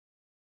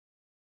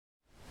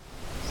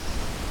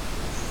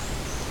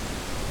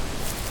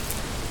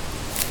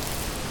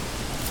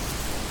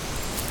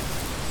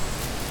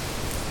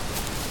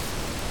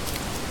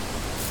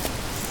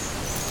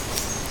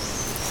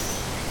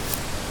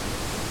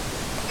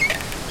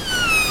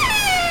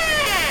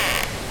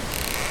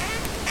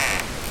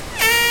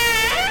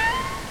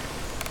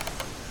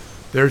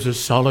There's a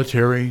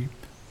solitary,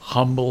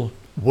 humble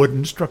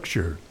wooden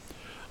structure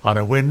on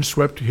a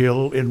windswept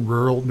hill in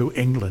rural New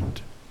England.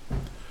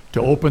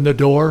 To open the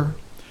door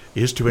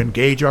is to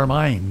engage our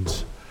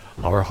minds,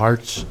 our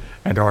hearts,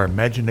 and our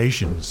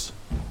imaginations.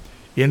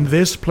 In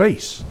this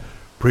place,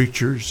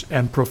 preachers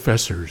and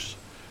professors,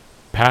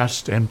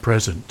 past and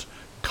present,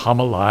 come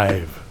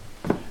alive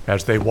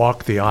as they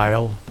walk the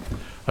aisle,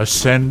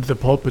 ascend the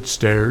pulpit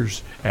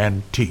stairs,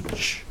 and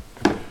teach.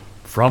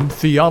 From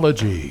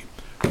theology,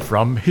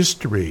 from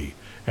history,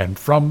 and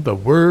from the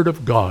Word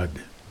of God.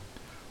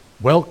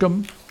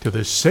 Welcome to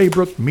the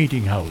Saybrook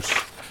Meeting House,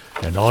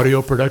 an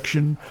audio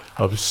production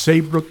of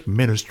Saybrook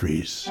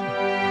Ministries.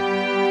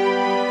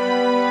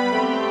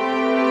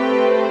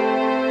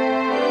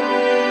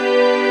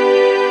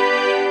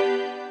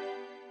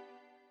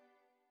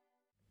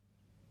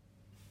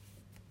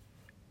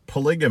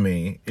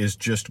 Polygamy is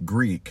just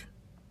Greek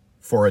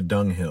for a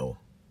dunghill.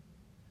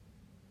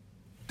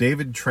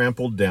 David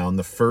trampled down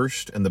the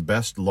first and the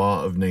best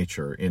law of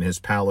nature in his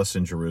palace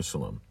in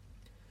Jerusalem,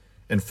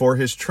 and for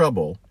his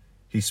trouble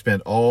he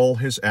spent all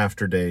his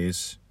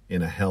afterdays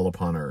in a hell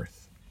upon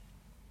earth.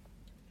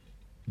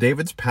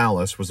 David's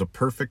palace was a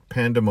perfect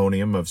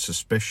pandemonium of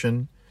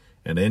suspicion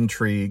and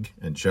intrigue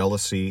and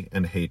jealousy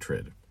and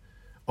hatred,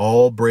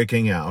 all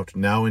breaking out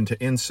now into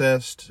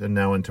incest and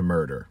now into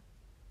murder.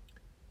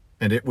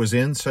 And it was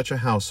in such a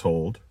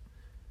household,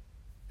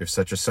 if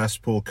such a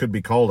cesspool could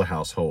be called a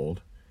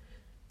household,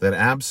 that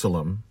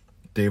Absalom,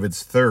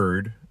 David's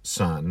third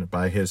son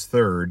by his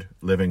third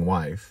living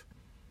wife,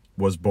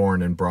 was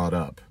born and brought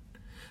up.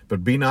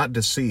 But be not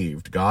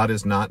deceived, God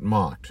is not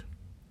mocked.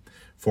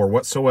 For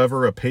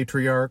whatsoever a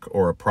patriarch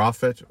or a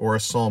prophet or a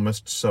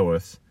psalmist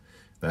soweth,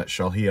 that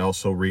shall he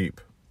also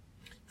reap.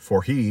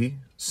 For he,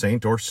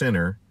 saint or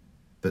sinner,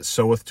 that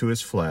soweth to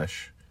his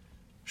flesh,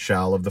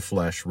 shall of the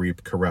flesh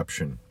reap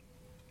corruption.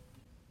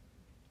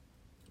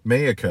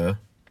 Maacah,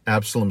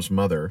 Absalom's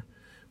mother,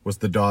 was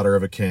the daughter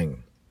of a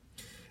king.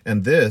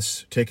 And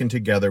this, taken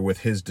together with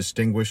his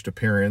distinguished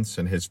appearance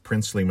and his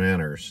princely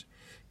manners,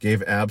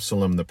 gave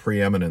Absalom the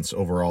preeminence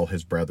over all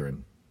his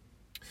brethren.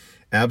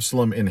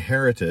 Absalom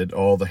inherited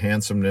all the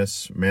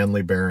handsomeness,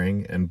 manly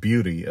bearing, and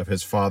beauty of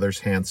his father's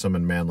handsome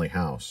and manly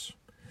house.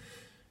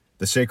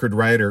 The sacred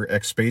writer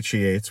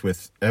expatiates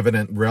with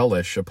evident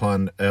relish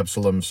upon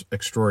Absalom's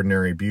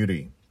extraordinary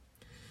beauty.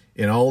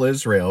 In all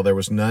Israel there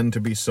was none to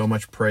be so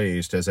much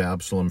praised as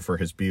Absalom for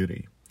his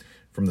beauty.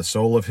 From the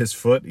sole of his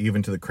foot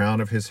even to the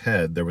crown of his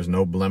head there was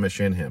no blemish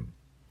in him.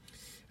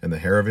 And the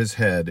hair of his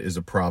head is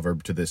a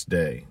proverb to this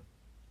day.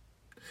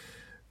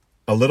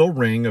 A little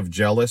ring of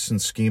jealous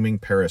and scheming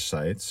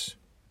parasites,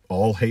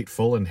 all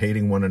hateful and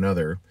hating one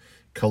another,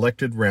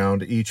 collected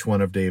round each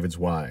one of David's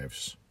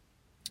wives.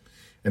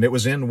 And it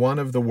was in one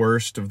of the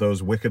worst of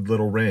those wicked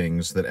little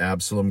rings that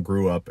Absalom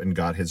grew up and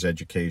got his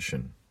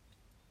education.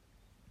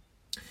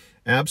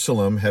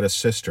 Absalom had a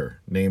sister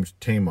named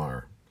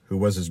Tamar, who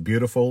was as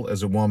beautiful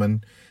as a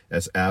woman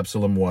as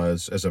Absalom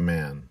was as a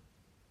man.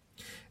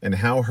 And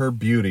how her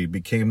beauty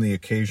became the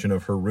occasion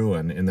of her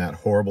ruin in that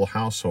horrible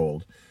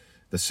household,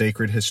 the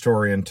sacred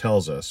historian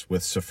tells us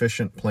with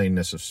sufficient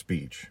plainness of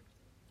speech.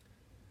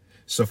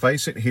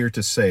 Suffice it here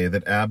to say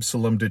that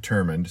Absalom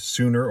determined,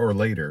 sooner or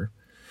later,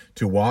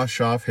 to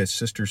wash off his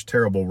sister's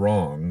terrible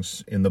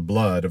wrongs in the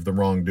blood of the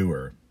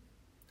wrongdoer.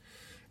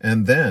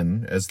 And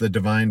then, as the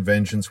divine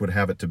vengeance would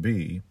have it to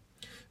be,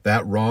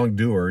 that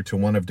wrongdoer to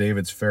one of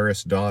David's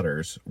fairest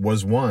daughters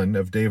was one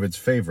of David's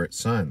favorite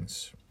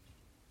sons.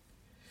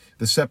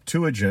 The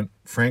Septuagint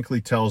frankly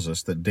tells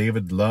us that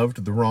David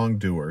loved the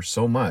wrongdoer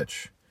so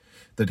much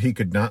that he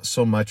could not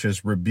so much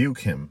as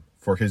rebuke him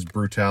for his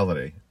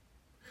brutality.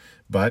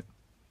 But,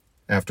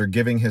 after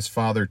giving his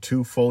father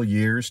 2 full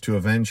years to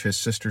avenge his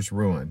sister's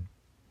ruin,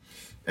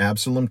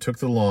 Absalom took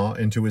the law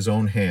into his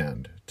own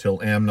hand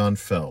till Amnon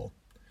fell,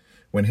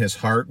 when his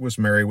heart was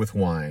merry with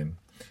wine,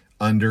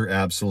 under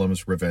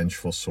Absalom's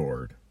revengeful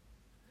sword.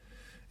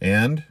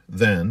 And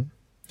then,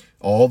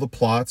 all the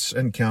plots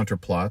and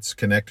counterplots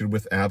connected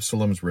with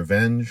Absalom's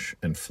revenge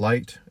and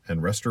flight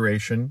and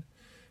restoration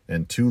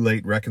and too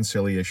late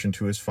reconciliation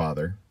to his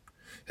father,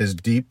 his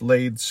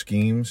deep-laid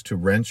schemes to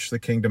wrench the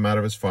kingdom out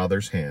of his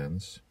father's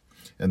hands,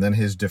 and then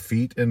his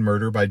defeat and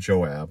murder by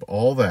Joab,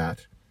 all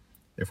that,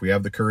 if we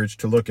have the courage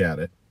to look at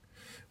it,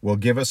 will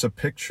give us a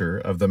picture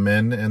of the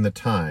men and the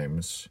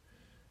times,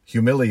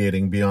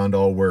 humiliating beyond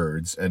all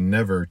words and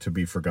never to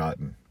be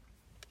forgotten.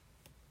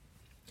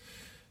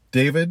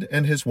 David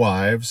and his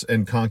wives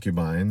and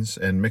concubines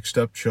and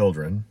mixed-up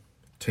children,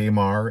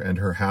 Tamar and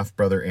her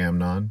half-brother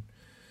Amnon,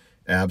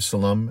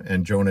 Absalom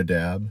and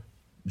Jonadab,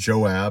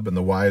 Joab and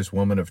the wise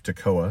woman of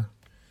Tekoa,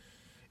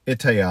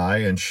 Ittai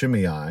and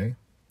Shimei,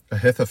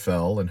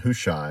 Ahithophel and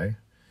Hushai,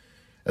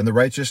 and the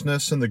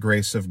righteousness and the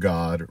grace of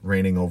God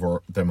reigning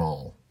over them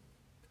all.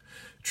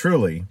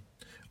 Truly,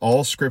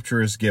 all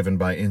Scripture is given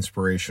by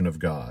inspiration of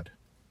God,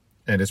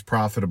 and is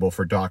profitable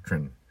for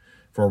doctrine,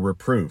 for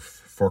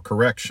reproof, for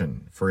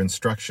correction, for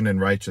instruction in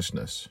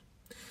righteousness,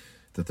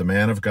 that the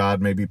man of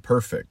God may be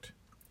perfect,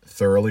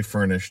 thoroughly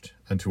furnished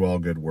unto all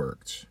good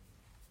works.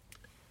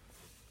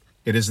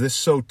 It is this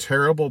so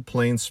terrible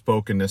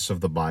plain-spokenness of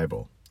the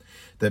Bible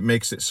that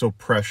makes it so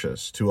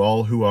precious to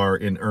all who are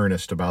in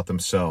earnest about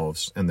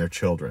themselves and their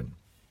children.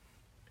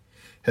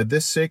 Had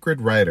this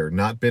sacred writer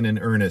not been in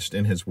earnest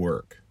in his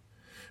work,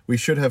 we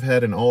should have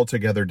had an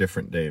altogether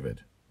different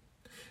David.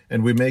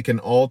 And we make an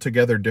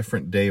altogether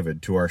different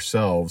David to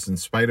ourselves in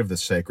spite of the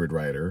sacred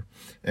writer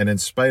and in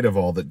spite of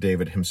all that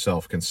David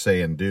himself can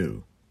say and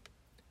do.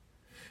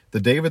 The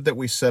David that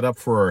we set up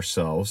for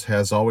ourselves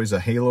has always a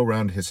halo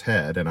round his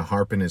head and a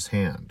harp in his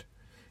hand,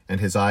 and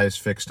his eyes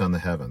fixed on the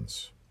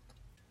heavens.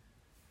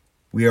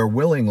 We are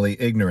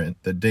willingly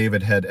ignorant that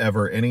David had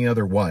ever any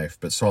other wife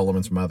but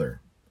Solomon's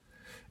mother,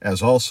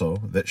 as also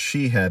that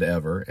she had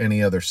ever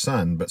any other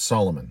son but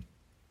Solomon.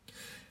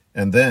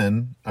 And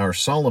then our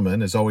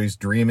Solomon is always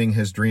dreaming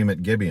his dream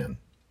at Gibeon,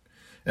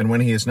 and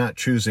when he is not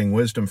choosing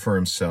wisdom for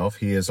himself,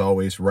 he is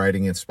always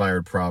writing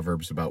inspired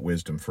proverbs about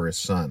wisdom for his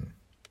son.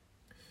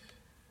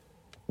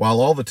 While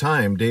all the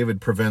time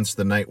David prevents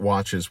the night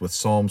watches with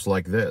psalms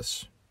like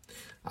this,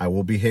 I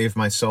will behave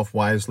myself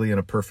wisely in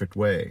a perfect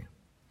way.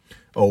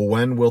 O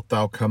when wilt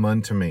thou come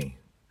unto me?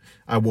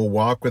 I will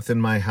walk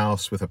within my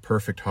house with a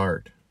perfect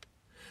heart.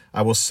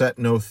 I will set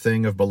no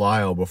thing of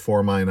Belial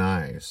before mine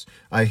eyes.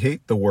 I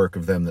hate the work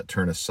of them that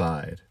turn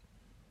aside.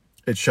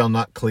 It shall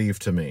not cleave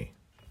to me.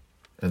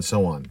 And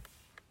so on.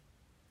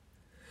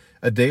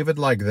 A David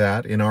like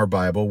that in our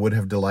Bible would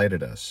have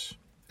delighted us.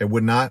 It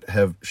would not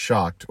have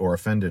shocked or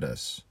offended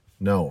us.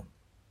 No.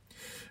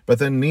 But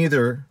then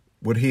neither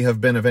would he have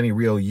been of any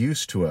real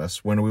use to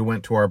us when we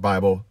went to our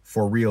Bible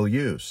for real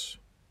use.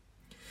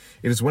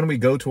 It is when we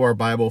go to our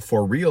Bible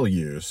for real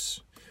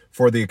use,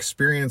 for the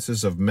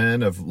experiences of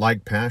men of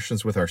like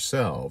passions with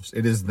ourselves,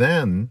 it is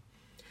then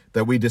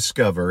that we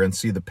discover and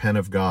see the pen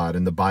of God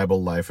in the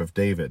Bible life of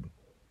David.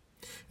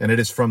 And it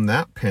is from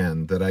that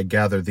pen that I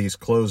gather these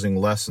closing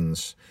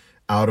lessons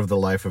out of the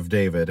life of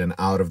David and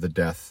out of the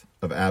death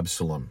of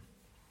Absalom.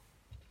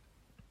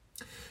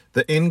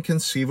 The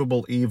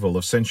inconceivable evil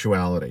of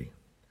sensuality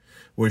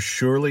was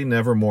surely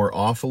never more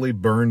awfully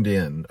burned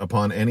in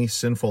upon any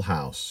sinful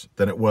house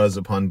than it was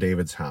upon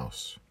David's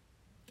house.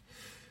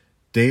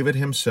 David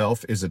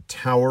himself is a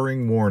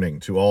towering warning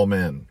to all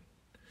men,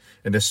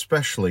 and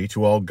especially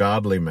to all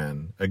godly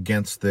men,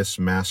 against this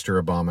master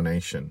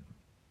abomination.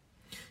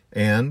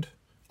 And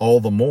all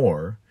the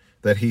more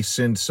that he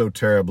sinned so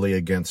terribly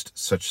against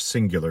such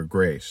singular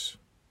grace.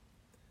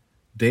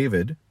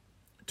 David,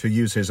 to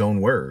use his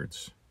own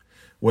words,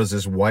 was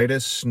as white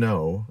as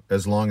snow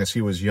as long as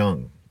he was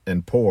young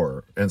and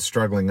poor and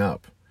struggling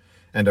up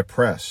and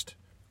oppressed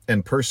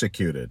and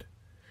persecuted,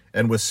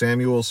 and with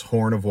Samuel's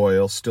horn of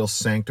oil still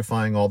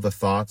sanctifying all the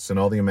thoughts and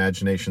all the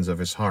imaginations of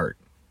his heart.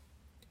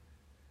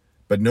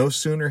 But no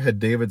sooner had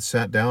David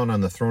sat down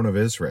on the throne of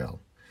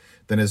Israel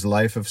than his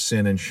life of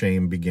sin and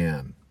shame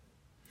began.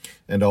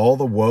 And all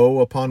the woe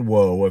upon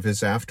woe of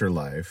his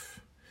afterlife,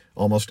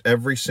 almost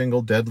every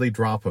single deadly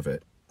drop of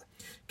it,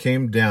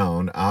 came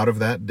down out of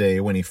that day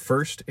when he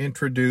first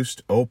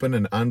introduced open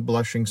and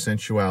unblushing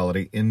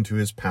sensuality into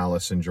his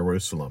palace in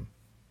Jerusalem.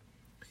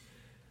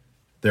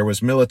 There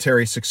was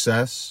military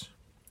success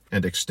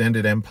and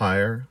extended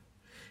empire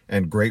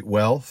and great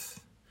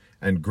wealth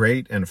and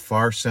great and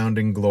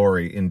far-sounding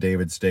glory in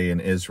David's day in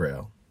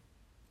Israel.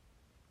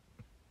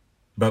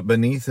 But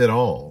beneath it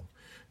all,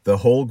 the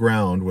whole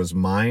ground was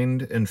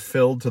mined and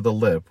filled to the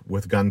lip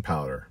with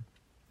gunpowder,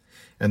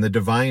 and the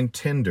divine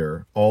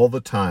tinder all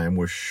the time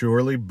was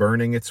surely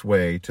burning its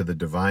way to the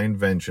divine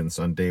vengeance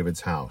on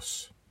David's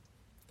house.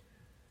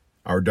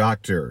 Our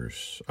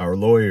doctors, our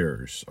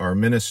lawyers, our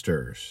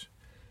ministers,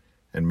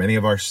 and many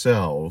of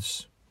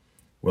ourselves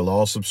will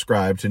all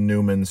subscribe to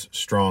Newman's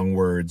strong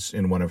words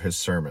in one of his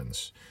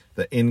sermons,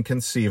 the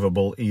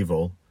inconceivable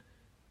evil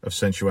of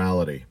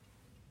sensuality.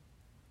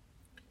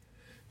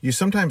 You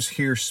sometimes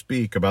hear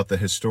speak about the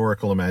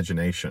historical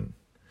imagination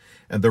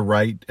and the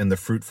right and the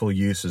fruitful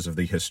uses of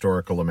the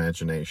historical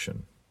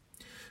imagination.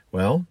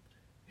 Well,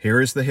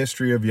 here is the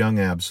history of young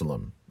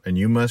Absalom, and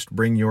you must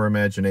bring your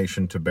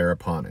imagination to bear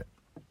upon it.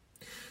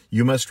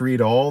 You must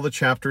read all the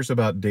chapters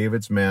about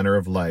David's manner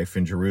of life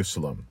in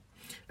Jerusalem,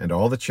 and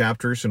all the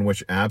chapters in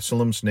which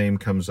Absalom's name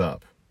comes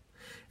up.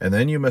 And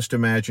then you must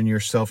imagine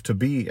yourself to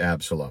be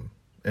Absalom,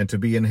 and to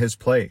be in his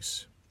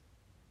place.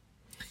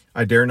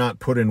 I dare not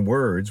put in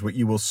words what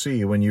you will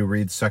see when you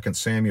read 2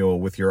 Samuel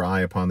with your eye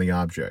upon the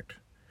object.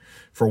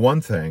 For one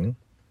thing,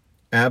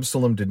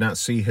 Absalom did not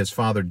see his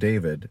father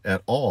David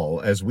at all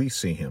as we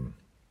see him.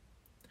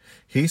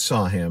 He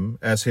saw him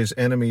as his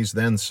enemies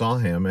then saw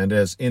him, and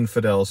as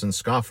infidels and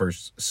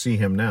scoffers see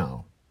him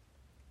now.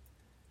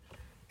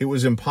 It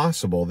was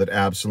impossible that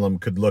Absalom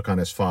could look on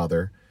his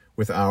father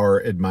with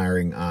our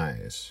admiring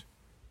eyes.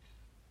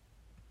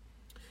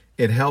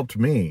 It helped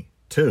me,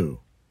 too,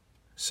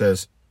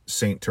 says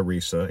Saint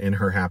Teresa in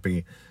her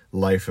happy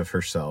life of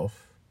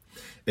herself.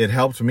 It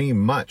helped me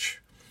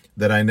much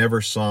that I never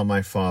saw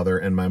my father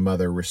and my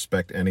mother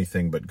respect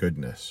anything but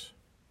goodness.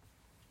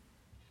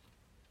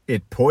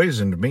 It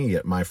poisoned me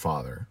at my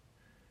father,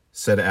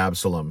 said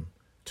Absalom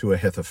to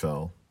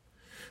Ahithophel.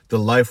 the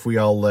life we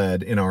all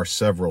led in our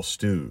several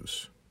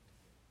stews.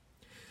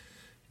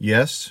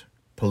 Yes,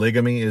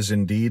 polygamy is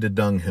indeed a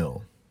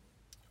dunghill.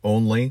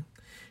 Only,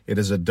 it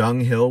is a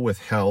dunghill with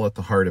hell at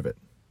the heart of it.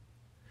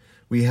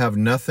 We have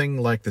nothing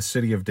like the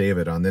city of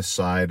David on this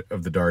side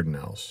of the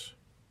Dardanelles,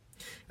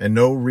 and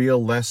no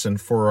real lesson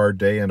for our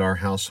day and our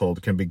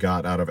household can be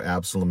got out of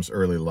Absalom's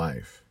early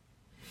life,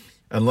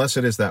 unless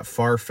it is that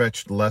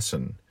far-fetched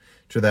lesson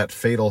to that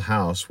fatal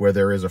house where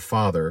there is a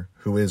father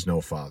who is no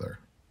father,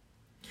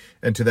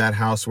 and to that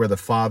house where the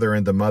father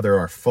and the mother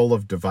are full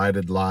of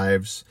divided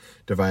lives,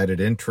 divided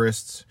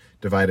interests,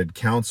 divided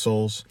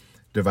counsels,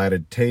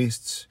 divided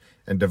tastes,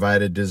 and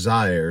divided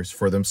desires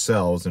for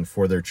themselves and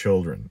for their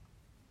children.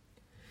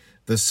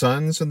 The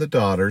sons and the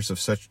daughters of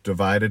such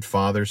divided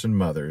fathers and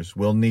mothers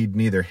will need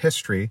neither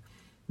history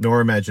nor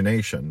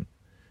imagination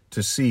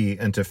to see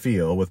and to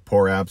feel with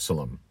poor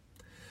Absalom.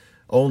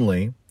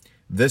 Only,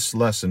 this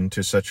lesson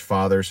to such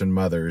fathers and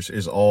mothers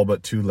is all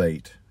but too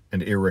late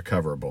and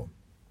irrecoverable.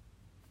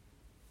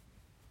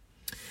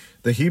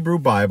 The Hebrew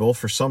Bible,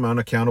 for some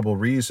unaccountable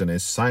reason,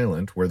 is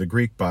silent where the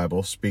Greek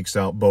Bible speaks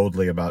out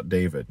boldly about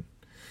David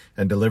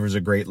and delivers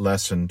a great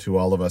lesson to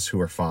all of us who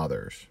are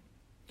fathers.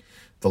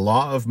 The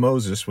law of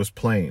Moses was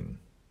plain.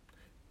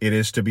 It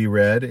is to be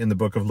read in the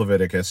book of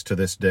Leviticus to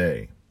this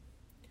day.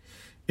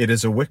 It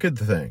is a wicked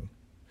thing,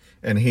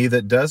 and he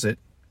that does it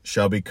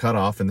shall be cut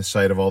off in the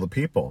sight of all the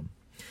people.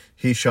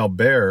 He shall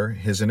bear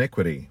his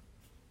iniquity.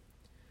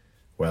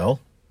 Well,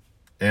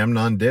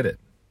 Amnon did it.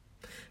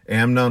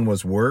 Amnon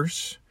was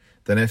worse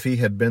than if he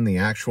had been the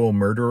actual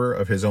murderer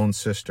of his own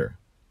sister.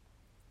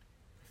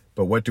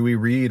 But what do we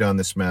read on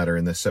this matter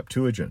in the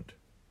Septuagint?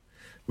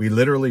 We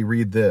literally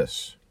read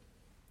this: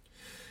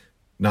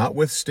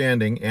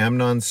 notwithstanding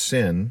Amnon's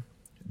sin,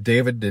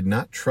 David did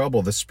not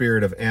trouble the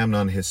spirit of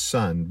Amnon his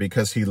son,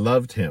 because he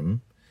loved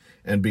him,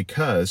 and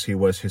because he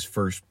was his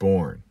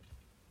firstborn.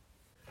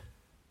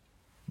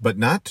 But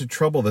not to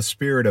trouble the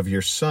spirit of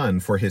your son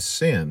for his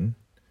sin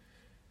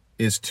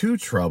is to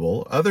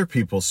trouble other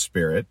people's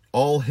spirit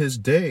all his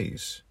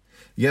days.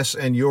 Yes,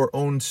 and your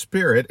own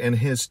spirit and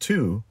his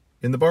too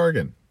in the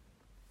bargain.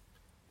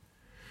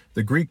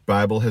 The Greek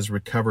Bible has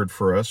recovered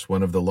for us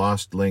one of the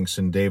lost links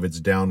in David's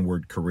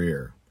downward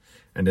career,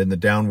 and in the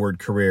downward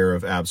career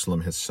of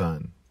Absalom his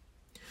son.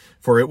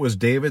 For it was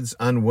David's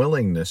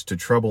unwillingness to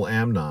trouble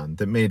Amnon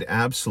that made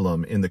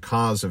Absalom, in the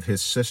cause of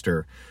his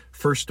sister,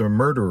 first a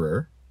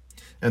murderer,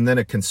 and then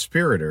a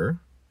conspirator,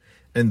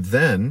 and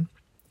then,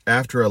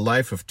 after a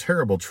life of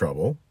terrible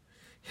trouble,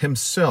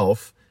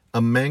 himself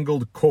a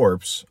mangled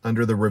corpse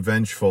under the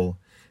revengeful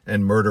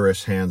and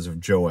murderous hands of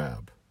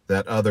Joab,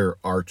 that other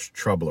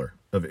arch-troubler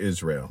of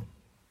Israel.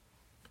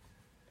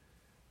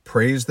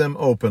 Praise them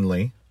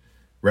openly,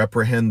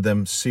 reprehend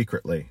them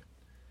secretly,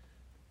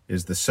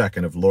 is the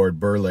second of Lord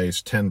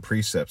Burleigh's 10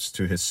 precepts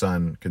to his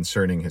son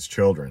concerning his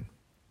children.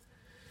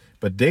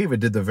 But David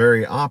did the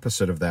very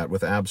opposite of that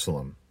with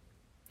Absalom.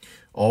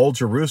 All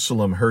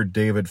Jerusalem heard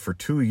David for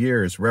 2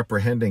 years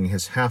reprehending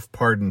his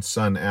half-pardoned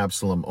son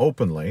Absalom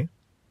openly,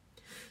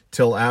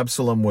 till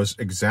Absalom was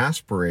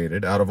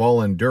exasperated out of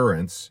all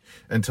endurance,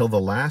 until the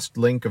last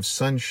link of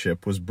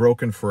sonship was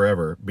broken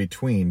forever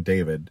between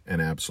David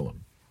and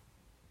Absalom.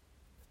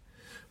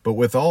 But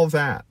with all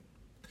that,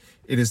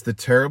 it is the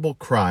terrible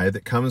cry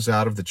that comes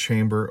out of the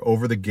chamber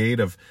over the gate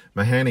of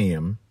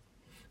Mahanaim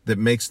that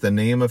makes the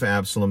name of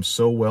Absalom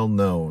so well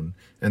known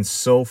and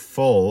so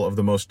full of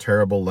the most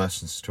terrible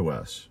lessons to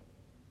us.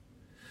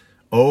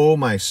 "O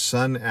my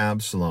son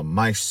Absalom,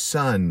 my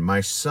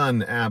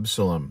son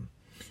Absalom,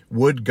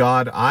 would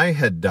God I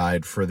had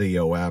died for thee,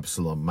 O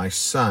Absalom, my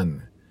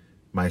son,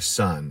 my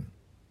son."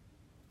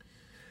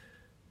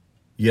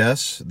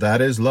 Yes, that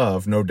is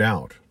love, no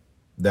doubt.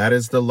 That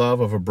is the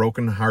love of a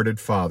broken-hearted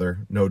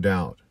father, no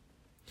doubt.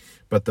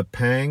 But the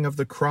pang of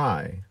the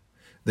cry,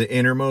 the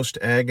innermost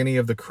agony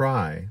of the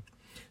cry,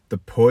 the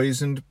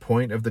poisoned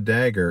point of the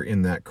dagger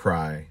in that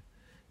cry,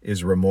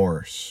 is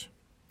remorse.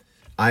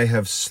 I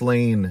have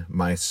slain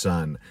my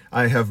son.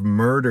 I have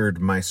murdered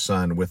my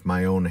son with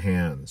my own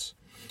hands.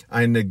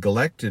 I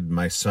neglected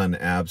my son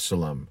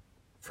Absalom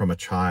from a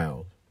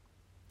child.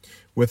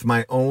 With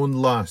my own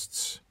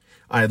lusts,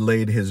 I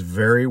laid his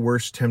very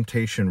worst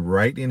temptation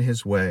right in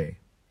his way.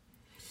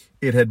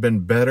 It had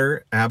been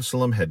better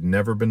Absalom had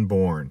never been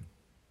born.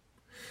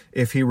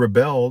 If he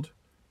rebelled,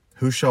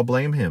 who shall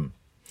blame him?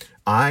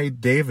 I,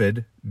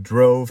 David,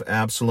 drove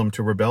Absalom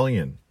to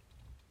rebellion.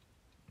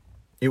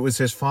 It was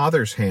his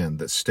father's hand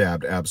that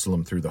stabbed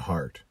Absalom through the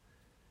heart.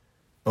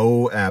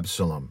 O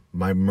Absalom,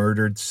 my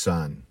murdered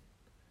son,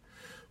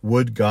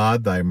 would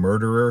God thy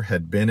murderer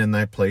had been in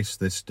thy place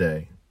this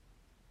day.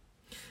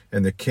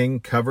 And the king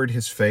covered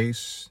his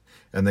face,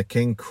 and the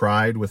king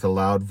cried with a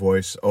loud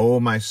voice, O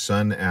my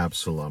son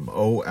Absalom,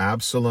 O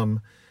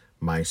Absalom,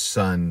 my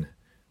son,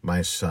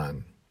 my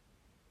son.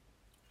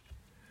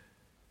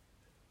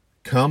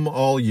 Come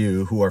all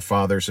you who are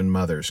fathers and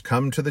mothers,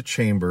 come to the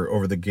chamber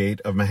over the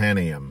gate of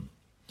Mahanaim,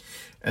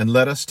 and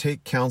let us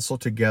take counsel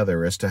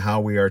together as to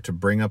how we are to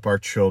bring up our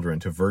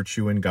children to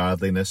virtue and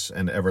godliness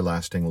and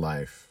everlasting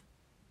life.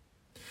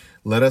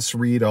 Let us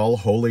read all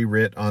Holy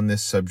Writ on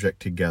this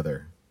subject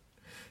together,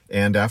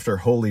 and after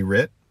Holy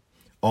Writ,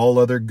 all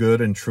other good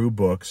and true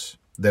books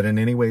that in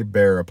any way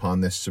bear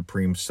upon this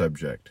supreme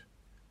subject.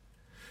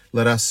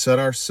 Let us set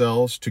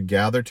ourselves to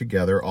gather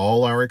together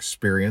all our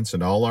experience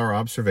and all our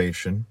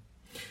observation,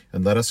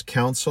 and let us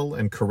counsel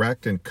and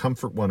correct and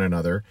comfort one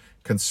another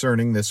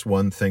concerning this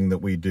one thing that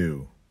we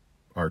do,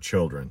 our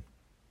children.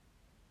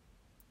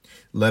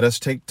 Let us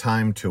take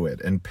time to it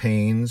and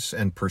pains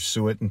and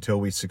pursue it until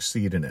we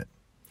succeed in it.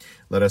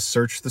 Let us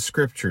search the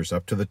Scriptures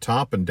up to the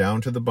top and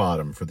down to the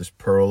bottom for this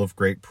pearl of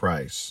great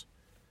price.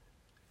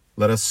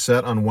 Let us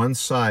set on one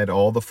side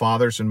all the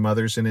fathers and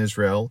mothers in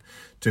Israel,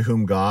 to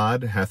whom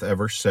God hath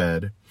ever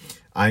said,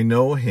 I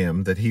know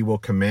him that he will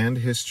command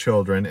his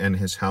children and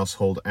his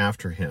household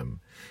after him,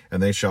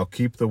 and they shall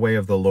keep the way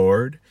of the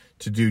Lord,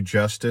 to do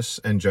justice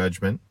and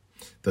judgment,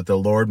 that the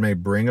Lord may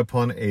bring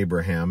upon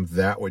Abraham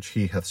that which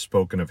he hath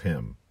spoken of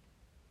him.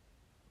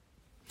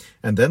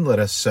 And then let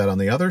us set on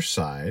the other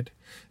side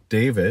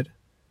David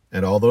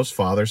and all those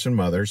fathers and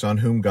mothers on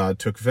whom God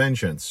took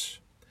vengeance,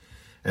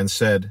 and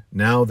said,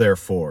 Now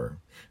therefore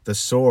the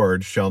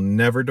sword shall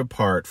never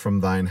depart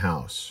from thine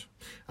house.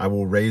 I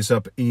will raise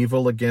up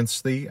evil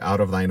against thee out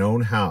of thine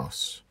own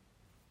house.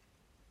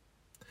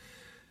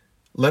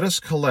 Let us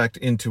collect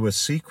into a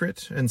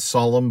secret and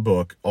solemn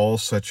book all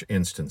such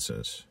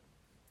instances.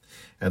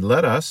 And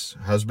let us,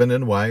 husband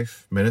and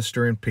wife,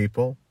 minister and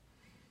people,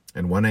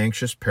 and one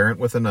anxious parent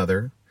with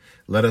another,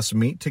 let us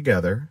meet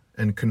together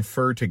and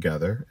confer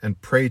together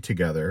and pray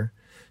together,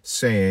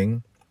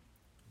 saying,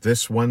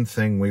 This one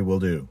thing we will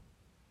do.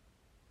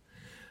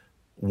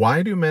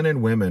 Why do men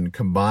and women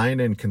combine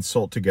and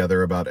consult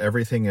together about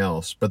everything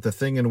else but the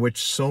thing in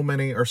which so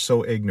many are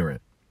so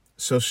ignorant,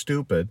 so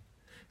stupid,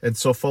 and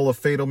so full of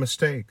fatal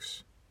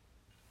mistakes?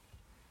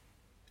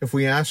 If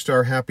we asked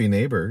our happy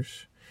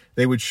neighbors,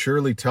 they would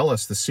surely tell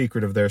us the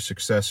secret of their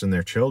success in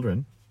their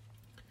children.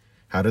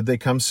 How did they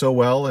come so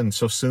well and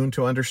so soon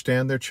to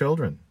understand their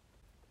children?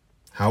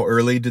 How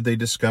early did they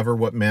discover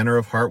what manner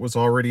of heart was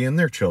already in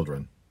their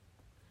children?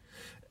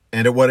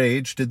 And at what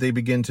age did they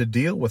begin to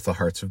deal with the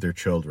hearts of their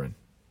children?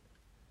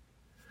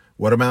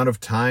 What amount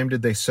of time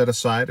did they set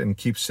aside and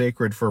keep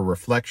sacred for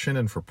reflection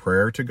and for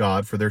prayer to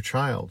God for their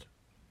child,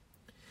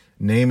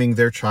 naming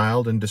their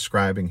child and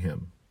describing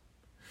him?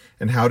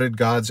 And how did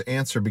God's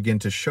answer begin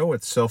to show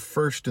itself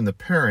first in the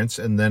parents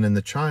and then in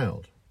the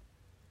child?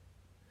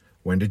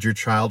 When did your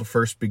child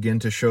first begin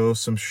to show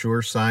some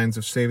sure signs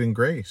of saving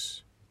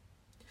grace?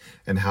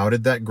 And how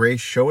did that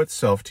grace show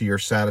itself to your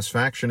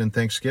satisfaction and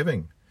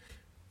thanksgiving,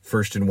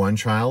 first in one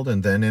child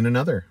and then in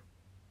another?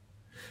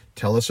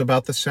 Tell us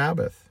about the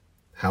Sabbath,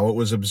 how it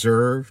was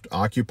observed,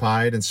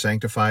 occupied, and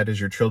sanctified as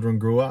your children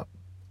grew up.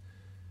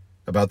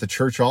 About the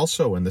church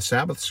also and the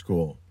Sabbath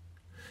school.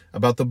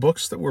 About the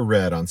books that were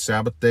read on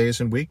Sabbath days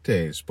and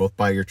weekdays, both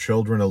by your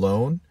children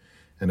alone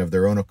and of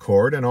their own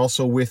accord, and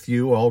also with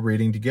you all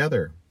reading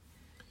together.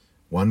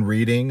 One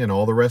reading and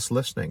all the rest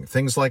listening,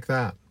 things like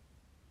that.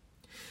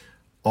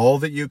 All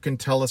that you can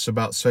tell us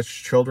about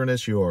such children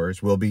as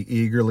yours will be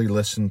eagerly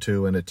listened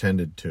to and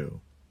attended to.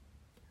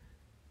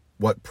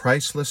 What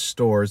priceless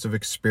stores of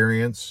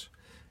experience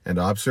and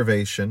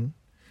observation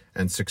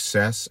and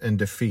success and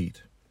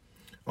defeat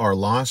are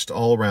lost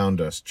all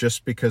around us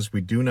just because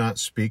we do not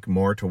speak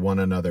more to one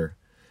another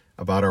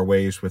about our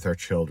ways with our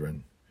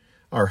children,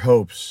 our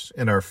hopes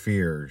and our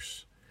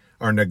fears,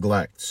 our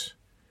neglects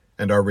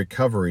and our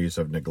recoveries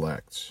of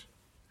neglects,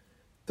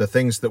 the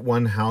things that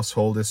one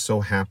household is so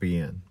happy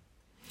in,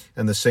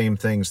 and the same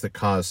things that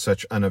cause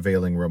such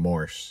unavailing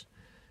remorse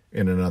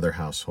in another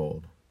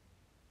household.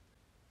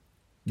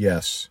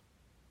 Yes,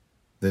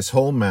 this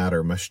whole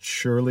matter must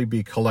surely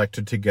be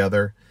collected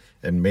together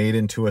and made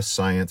into a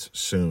science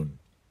soon,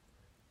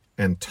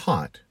 and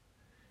taught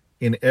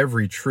in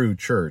every true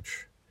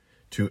church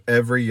to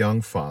every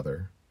young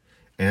father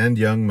and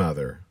young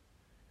mother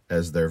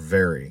as their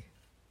very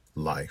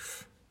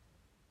life.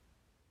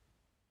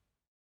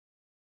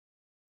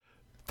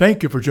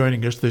 Thank you for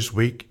joining us this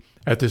week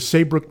at the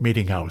Saybrook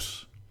Meeting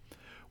House.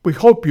 We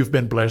hope you've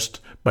been blessed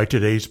by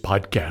today's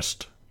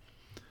podcast.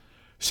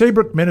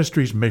 Saybrook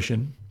Ministries'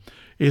 mission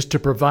is to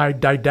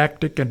provide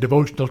didactic and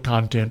devotional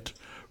content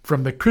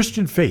from the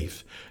Christian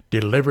faith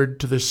delivered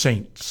to the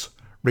saints,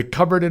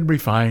 recovered and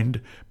refined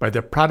by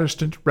the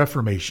Protestant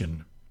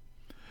Reformation.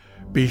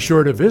 Be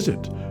sure to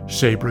visit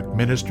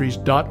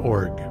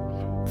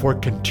SaybrookMinistries.org for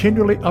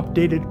continually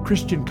updated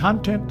Christian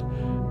content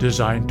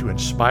designed to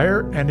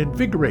inspire and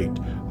invigorate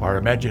our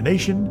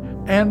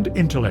imagination and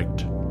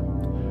intellect.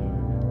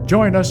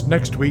 Join us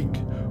next week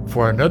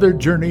for another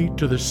journey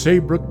to the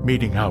Saybrook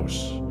Meeting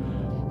House.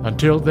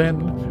 Until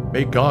then,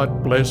 may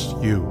God bless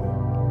you.